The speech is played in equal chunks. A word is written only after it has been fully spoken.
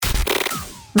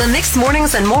The Mixed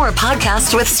Mornings and More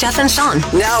podcast with Steph and Shawn.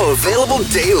 Now available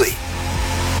daily.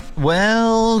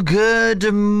 Well,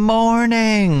 good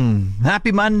morning.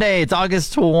 Happy Monday. It's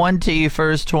August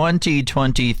 21st,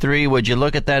 2023. Would you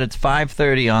look at that? It's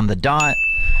 5:30 on the dot,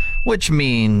 which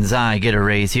means I get a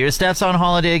raise here. Steph's on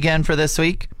holiday again for this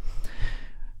week.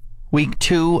 Week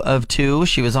 2 of 2.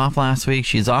 She was off last week.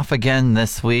 She's off again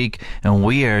this week. And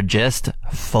we are just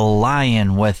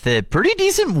flying with it. Pretty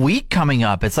decent week coming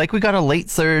up. It's like we got a late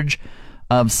surge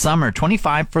of summer.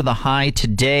 25 for the high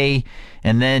today.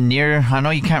 And then I know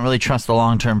you can't really trust the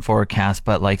long-term forecast,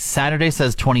 but like Saturday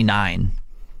says 29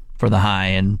 for the high.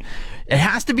 And it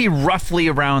has to be roughly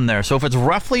around there. So if it's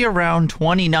roughly around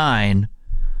 29,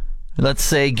 let's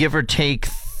say give or take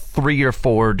 3 or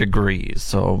 4 degrees.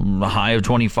 So a high of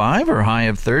 25 or a high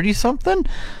of 30 something,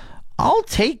 I'll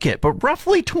take it. But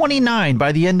roughly 29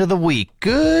 by the end of the week.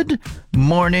 Good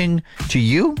morning to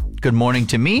you. Good morning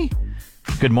to me.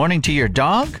 Good morning to your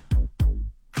dog.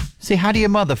 Say hi to your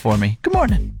mother for me. Good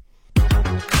morning.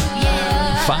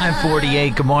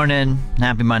 5:48. Good morning.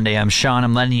 Happy Monday. I'm Shawn.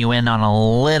 I'm letting you in on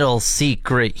a little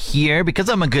secret here because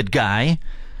I'm a good guy.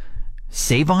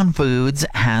 Save on Foods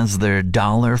has their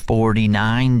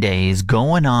 $1.49 days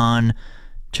going on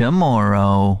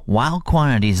tomorrow while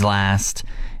quantities last,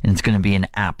 and it's going to be an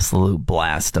absolute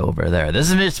blast over there.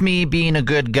 This is just me being a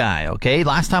good guy, okay?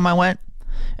 Last time I went,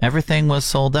 everything was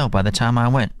sold out by the time I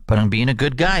went, but I'm being a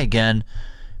good guy again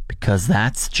because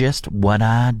that's just what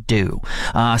I do.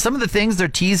 Some of the things they're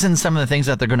teasing, some of the things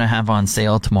that they're going to have on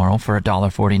sale tomorrow for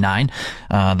 $1.49.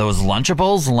 Those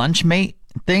Lunchables, Lunchmate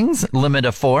things, limit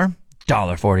of 4.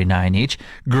 $1.49 each.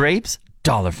 Grapes,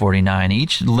 $1.49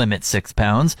 each. Limit 6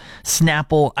 pounds.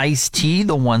 Snapple iced tea,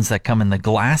 the ones that come in the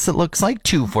glass, it looks like,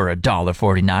 2 for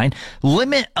 $1.49.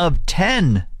 Limit of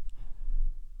 10.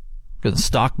 Gonna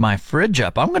stock my fridge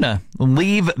up. I'm gonna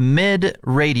leave mid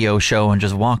radio show and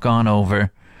just walk on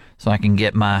over so I can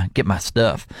get my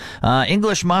stuff.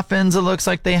 English muffins, it looks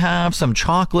like they have some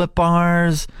chocolate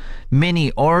bars,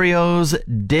 mini Oreos,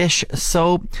 dish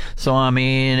soap. So, I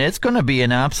mean, it's going to be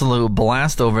an absolute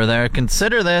blast over there.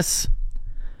 Consider this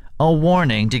a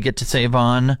warning to get to save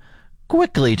on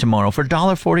quickly tomorrow for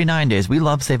 $1.49 days. We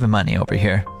love saving money over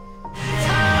here.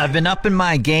 I've been upping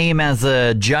my game as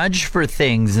a judge for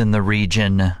things in the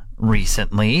region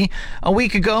recently. A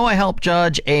week ago, I helped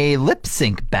judge a lip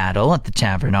sync battle at the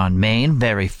Tavern on Main.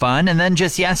 Very fun. And then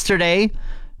just yesterday,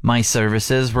 my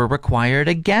services were required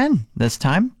again. This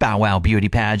time, Bow Wow Beauty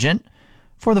Pageant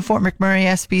for the Fort McMurray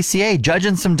SPCA,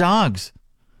 judging some dogs.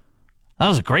 That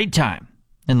was a great time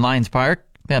in Lions Park.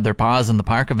 They had their Paws in the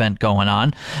Park event going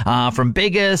on. From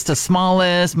biggest to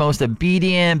smallest, most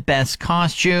obedient, best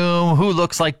costume, who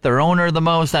looks like their owner the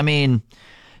most. I mean,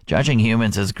 judging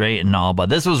humans is great and all, but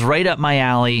this was right up my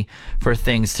alley for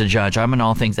things to judge. I'm an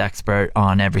all things expert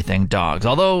on everything dogs.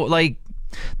 Although,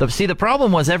 the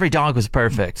problem was every dog was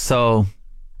perfect. So,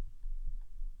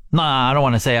 I don't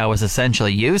want to say I was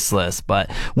essentially useless, but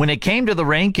when it came to the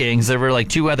rankings, there were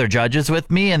 2 other judges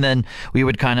with me, and then we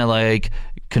would kind of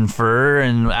confer,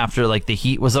 and after the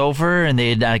heat was over, and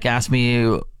they'd ask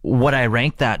me what I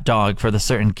ranked that dog for the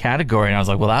certain category, and I was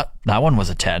like, well, that one was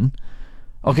a 10.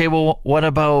 Okay, well, what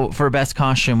about for best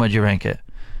costume? What'd you rank it?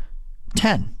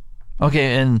 10.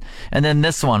 Okay, and then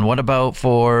this one, what about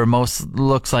for most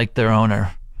looks like their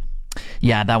owner?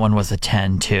 Yeah, that one was a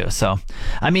 10 too. So,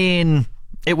 I mean,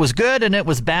 it was good and it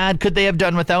was bad. Could they have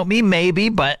done without me? Maybe,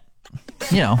 but,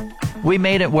 we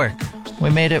made it work. We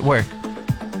made it work.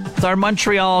 It's our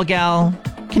Montreal gal,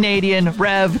 Canadian,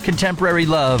 Rev, Contemporary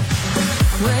Love.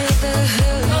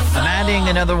 I'm adding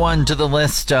another one to the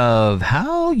list of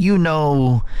how you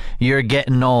know you're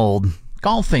getting old.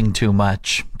 Golfing too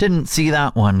much. Didn't see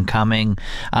that one coming.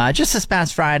 Just this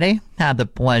past Friday, had the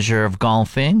pleasure of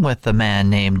golfing with a man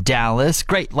named Dallas.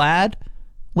 Great lad.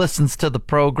 Listens to the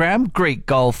program. Great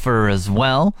golfer as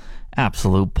well.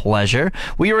 Absolute pleasure.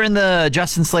 We were in the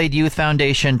Justin Slade Youth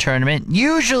Foundation tournament.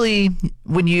 Usually,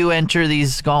 when you enter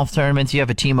these golf tournaments, you have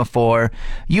a team of 4.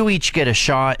 You each get a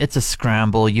shot. It's a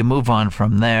scramble. You move on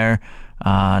from there.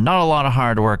 Not a lot of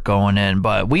hard work going in,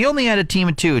 but we only had a team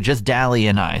of 2, just Dally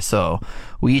and I. So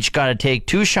we each got to take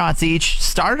 2 shots each.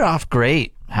 Started off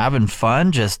great, having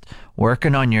fun, just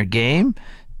working on your game.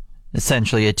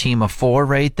 Essentially a team of 4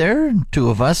 right there. 2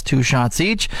 of us, 2 shots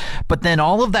each. But then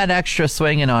all of that extra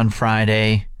swinging on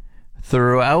Friday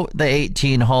throughout the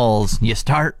 18 holes, you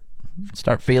start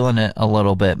feeling it a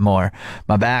little bit more.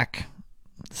 My back,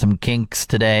 some kinks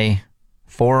today.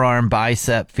 Forearm,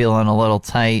 bicep feeling a little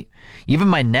tight. Even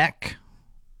my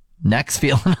neck's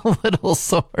feeling a little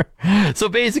sore. So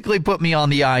basically put me on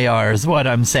the IR is what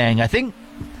I'm saying. I think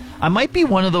I might be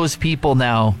one of those people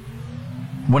now.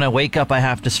 When I wake up, I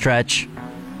have to stretch.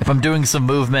 If I'm doing some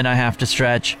movement, I have to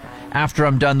stretch. After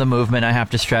I'm done the movement, I have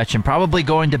to stretch. And probably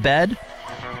going to bed,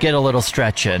 get a little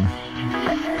stretch in.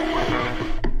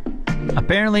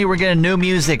 Apparently, we're getting new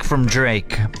music from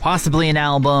Drake. Possibly an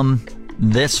album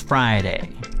this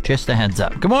Friday. Just a heads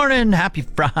up. Good morning. Happy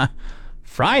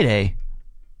Friday.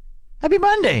 Happy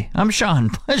Monday. I'm Shawn.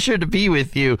 Pleasure to be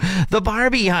with you. The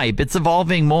Barbie hype. It's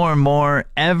evolving more and more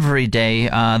every day.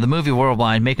 The movie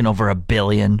worldwide making over $1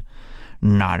 billion.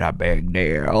 Not a big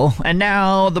deal. And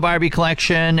now the Barbie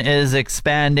collection is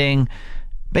expanding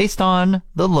based on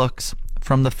the looks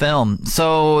from the film.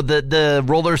 So the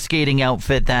roller skating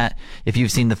outfit that, if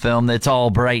you've seen the film, that's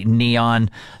all bright neon,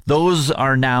 those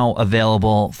are now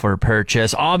available for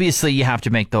purchase. Obviously, you have to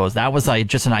make those. That was like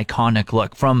just an iconic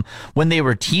look from when they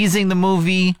were teasing the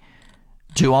movie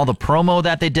to all the promo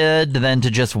that they did, then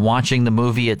to just watching the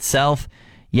movie itself.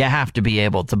 You have to be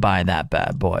able to buy that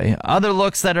bad boy. Other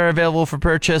looks that are available for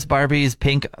purchase: Barbie's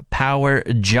pink power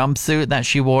jumpsuit that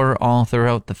she wore all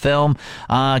throughout the film.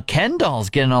 Ken doll's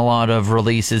getting a lot of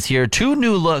releases here. 2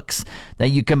 new looks that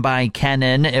you can buy Ken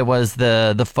in. It was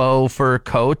the faux fur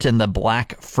coat and the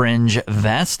black fringe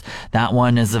vest. That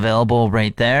one is available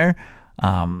right there.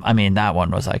 That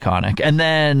one was iconic. And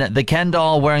then the Ken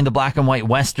doll wearing the black and white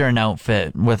Western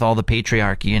outfit with all the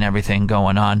patriarchy and everything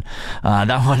going on.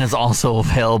 That one is also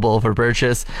available for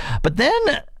purchase. But then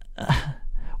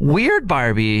Weird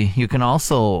Barbie you can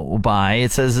also buy.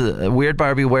 It says Weird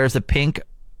Barbie wears a pink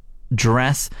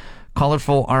dress,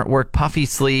 colorful artwork, puffy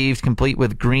sleeves, complete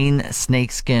with green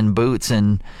snakeskin boots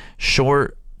and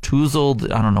short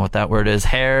touzled, I don't know what that word is,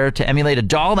 hair to emulate a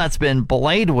doll that's been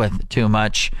played with too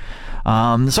much.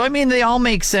 They all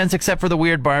make sense except for the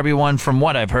Weird Barbie one, from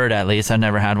what I've heard at least. I've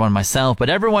never had one myself, but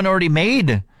everyone already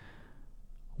made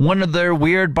one of their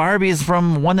Weird Barbies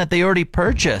from one that they already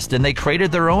purchased, and they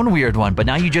created their own weird one. But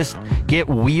now you just get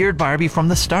Weird Barbie from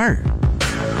the start.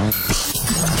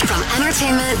 From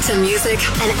entertainment to music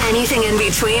and anything in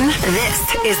between, this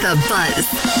is The Buzz.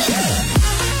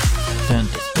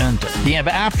 The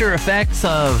after effects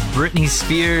of Britney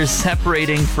Spears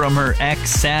separating from her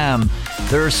ex Sam,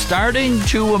 they're starting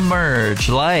to emerge,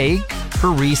 like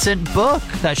her recent book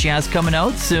that she has coming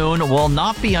out soon will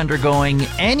not be undergoing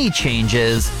any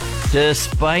changes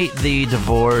despite the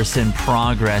divorce in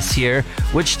progress here,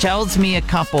 which tells me a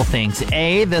couple things.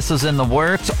 A, this was in the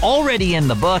works, already in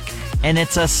the book, and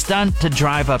it's a stunt to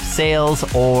drive up sales.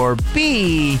 Or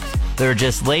B, they're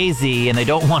just lazy and they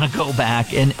don't want to go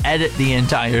back and edit the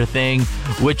entire thing,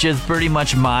 which is pretty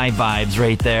much my vibes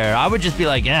right there. I would just be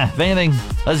like, if anything,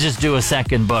 let's just do a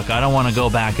second book. I don't want to go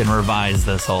back and revise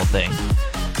this whole thing.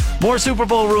 More Super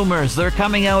Bowl rumors. They're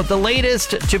coming out. The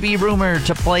latest to be rumored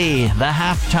to play the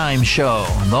halftime show.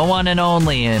 The one and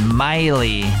only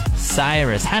Miley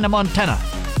Cyrus, Hannah Montana.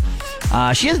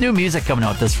 She has new music coming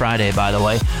out this Friday, by the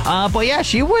way. But yeah,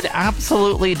 she would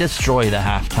absolutely destroy the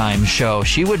halftime show.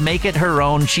 She would make it her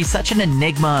own. She's such an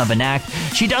enigma of an act.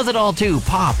 She does it all too.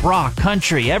 Pop, rock,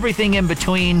 country, everything in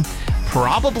between.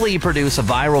 Probably produce a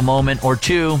viral moment or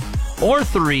 2 or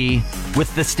 3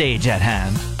 with the stage at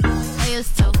hand.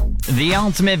 The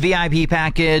ultimate VIP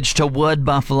package to Wood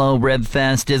Buffalo Rib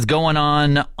Fest is going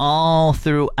on all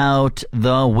throughout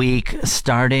the week,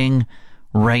 starting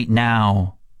right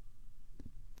now.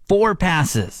 4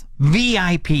 passes,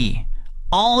 VIP,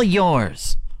 all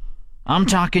yours. I'm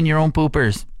talking your own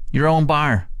poopers, your own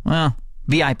bar. Well,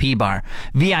 VIP bar,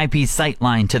 VIP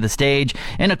sightline to the stage.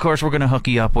 And of course, we're going to hook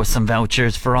you up with some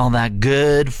vouchers for all that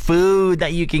good food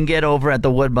that you can get over at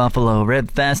the Wood Buffalo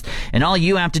Rib Fest. And all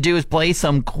you have to do is play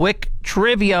some quick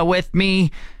trivia with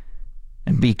me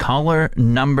and be caller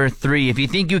number 3. If you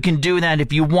think you can do that,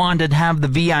 if you want to have the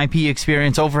VIP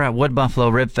experience over at Wood Buffalo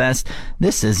Rib Fest,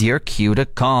 this is your cue to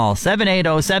call.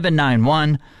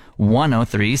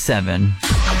 780-791-1037.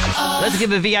 Let's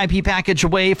give a VIP package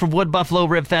away from Wood Buffalo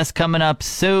Rib Fest coming up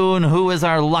soon. Who is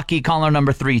our lucky caller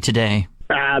number 3 today?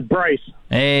 Bryce.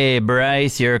 Hey,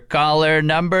 Bryce, you're caller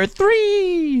number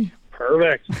 3.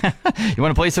 Perfect. You want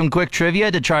to play some quick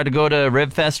trivia to try to go to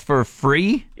Ribfest for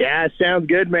free? Yeah, sounds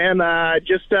good, man.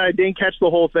 Just didn't catch the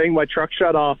whole thing. My truck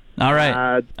shut off. All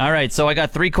right. So I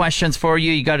got 3 questions for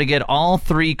you. You got to get all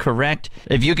 3 correct.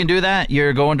 If you can do that,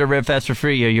 you're going to Ribfest for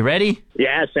free. Are you ready?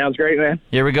 Yeah, sounds great, man.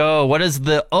 Here we go. What does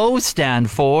the O stand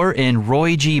for in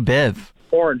Roy G. Biv?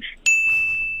 Orange.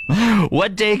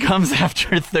 What day comes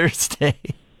after Thursday?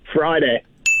 Friday.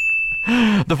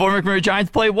 The former McMurray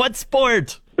Giants play what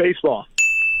sport? Baseball.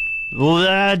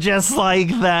 Just like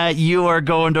that, you are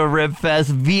going to Ribfest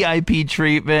VIP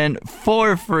treatment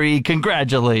for free.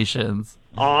 Congratulations.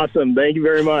 Awesome. Thank you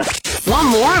very much. Want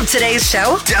more of today's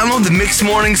show? Download the Mixed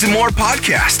Mornings and More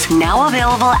podcast. Now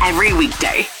available every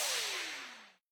weekday.